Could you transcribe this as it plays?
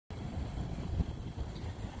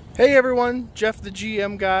Hey everyone, Jeff the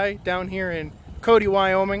GM guy down here in Cody,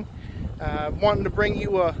 Wyoming. Wanting to bring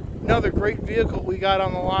you another great vehicle we got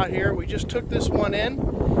on the lot here. We just took this one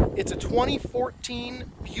in. It's a 2014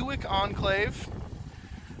 Buick Enclave,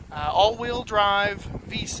 all-wheel drive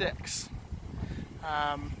V6.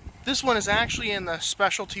 This one is actually in the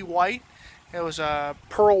specialty white. It was a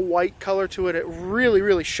pearl white color to it. It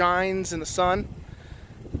really shines in the sun.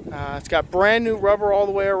 It's got brand new rubber all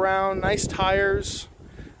the way around, nice tires.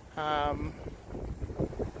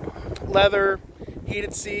 Leather,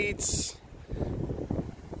 heated seats,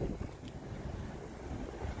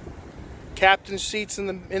 captain's seats in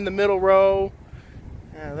the middle row.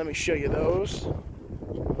 Let me show you those.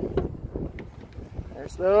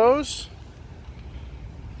 There's those.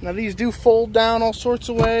 Now these do fold down all sorts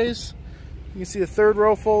of ways. You can see the third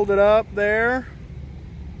row folded up there.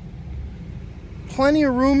 Plenty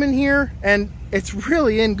of room in here, and it's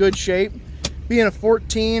really in good shape. Being a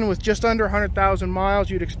 14 with just under 100,000 miles,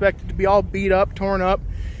 you'd expect it to be all beat up, torn up,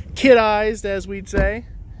 kid-ized, as we'd say.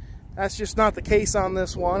 That's just not the case on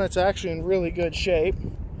this one. It's actually in really good shape.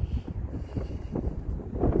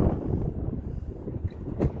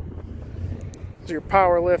 There's your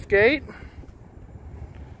power lift gate.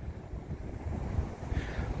 A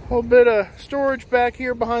little bit of storage back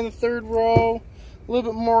here behind the third row. A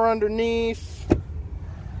little bit more underneath.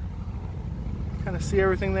 Kind of see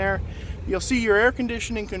everything there. You'll see your air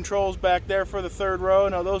conditioning controls back there for the third row.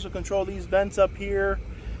 Now those will control these vents up here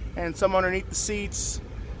and some underneath the seats.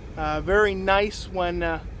 Very nice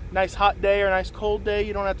when nice hot day or nice cold day.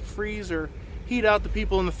 You don't have to freeze or heat out the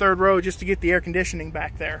people in the third row just to get the air conditioning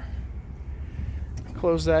back there.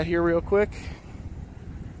 Close that here real quick.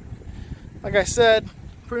 Like I said,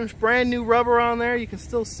 pretty much brand new rubber on there. You can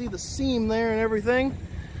still see the seam there and everything.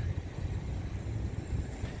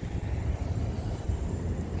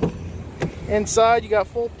 Inside you got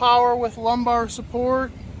full power with lumbar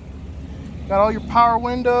support. Got all your power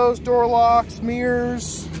windows, door locks,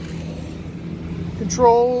 mirrors,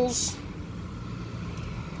 controls.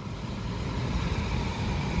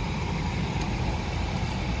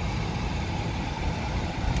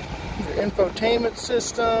 Your infotainment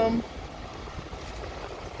system,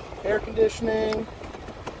 air conditioning.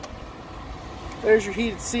 There's your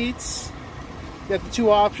heated seats. You got the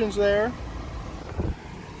two options there.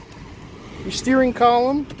 Your steering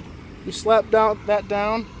column, you slap that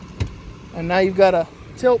down, and now you've got a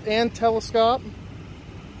tilt and telescope.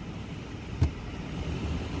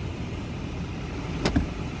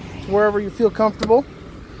 Wherever you feel comfortable.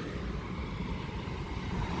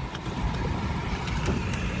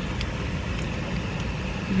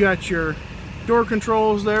 You got your door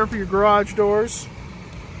controls there for your garage doors.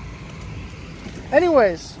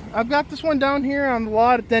 Anyways, I've got this one down here on the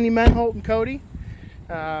lot at Denny Menholt and Cody.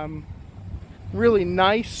 Really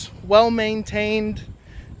nice, well-maintained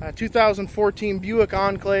 2014 Buick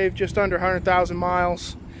Enclave, just under 100,000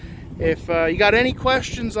 miles. If you got any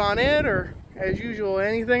questions on it, or as usual,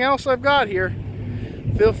 anything else I've got here,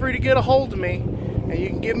 feel free to get a hold of me. And you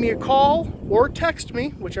can give me a call or text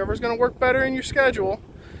me, whichever is going to work better in your schedule.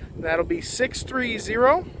 That'll be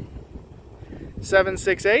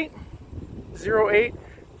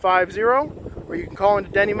 630-768-0850, or you can call into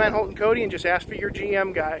Denny Menholt and Cody and just ask for your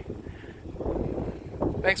GM guy.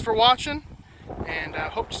 Thanks for watching, and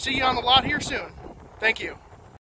hope to see you on the lot here soon. Thank you.